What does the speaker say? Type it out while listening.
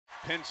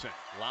Pinson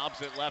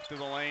lobs it left of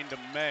the lane to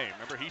May.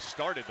 Remember, he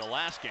started the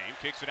last game,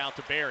 kicks it out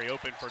to Barry,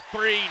 open for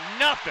three,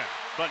 nothing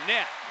but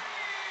net.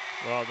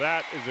 Well,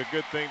 that is a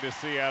good thing to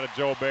see out of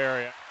Joel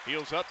Barry.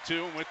 Heels up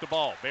two and with the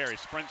ball. Barry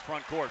sprints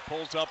front court,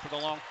 pulls up for the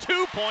long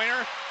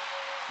two-pointer,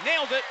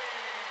 nailed it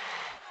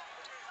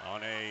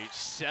on a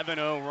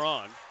 7-0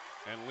 run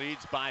and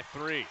leads by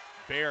 3.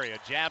 Barry, a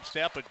jab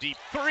step, a deep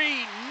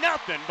three,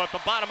 nothing but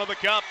the bottom of the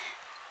cup.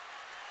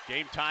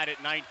 Game tied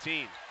at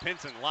 19.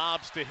 Pinson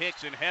lobs to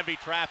Hicks in heavy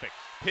traffic.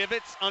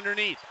 Pivots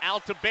underneath,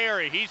 out to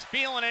Barry. He's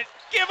feeling it.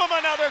 Give him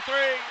another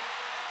three.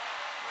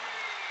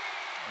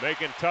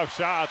 Making tough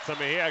shots. I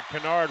mean, he had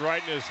Kennard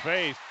right in his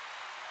face.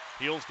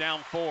 Heels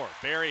down 4.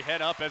 Barry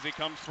head up as he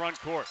comes front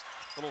court.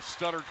 Little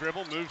stutter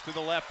dribble, moves to the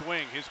left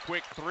wing. His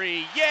quick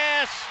three,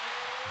 yes!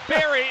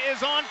 Barry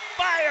is on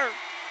fire!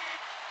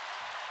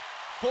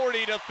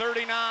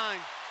 40-39.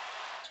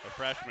 The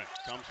freshman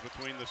comes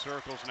between the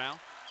circles now.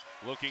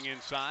 Looking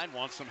inside,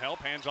 wants some help,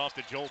 hands off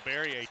to Joel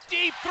Barry. A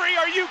deep three,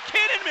 are you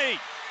kidding me?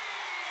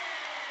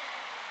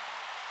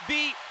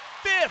 The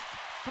 5th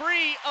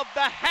three of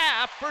the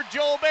half for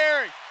Joel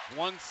Barry.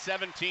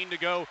 1:17 to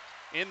go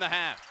in the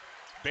half.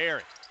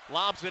 Barry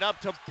lobs it up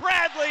to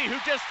Bradley, who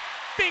just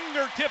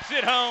fingertips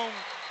it home.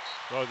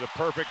 Well, it was a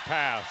perfect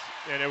pass,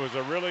 and it was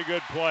a really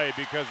good play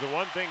because the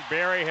one thing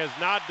Barry has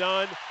not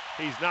done,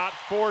 he's not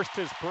forced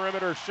his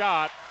perimeter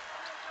shot.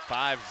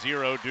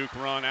 5-0 Duke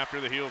run after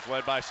the Heels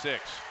led by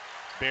 6.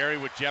 Barry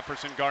with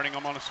Jefferson guarding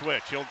him on a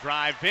switch. He'll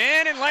drive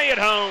in and lay it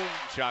home.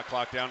 Shot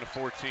clock down to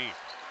 14.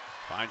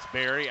 Finds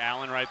Barry,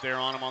 Allen right there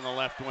on him on the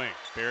left wing.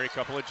 Barry,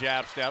 couple of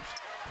jab steps,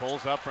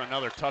 pulls up for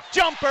another tough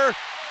jumper,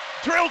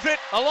 drills it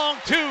along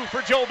 2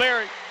 for Joel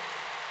Barry.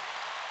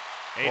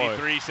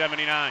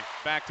 83-79.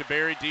 Back to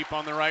Barry, deep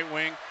on the right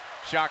wing.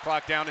 Shot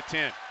clock down to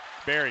 10.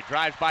 Barry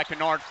drives by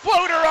Kennard,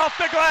 floater off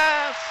the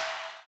glass.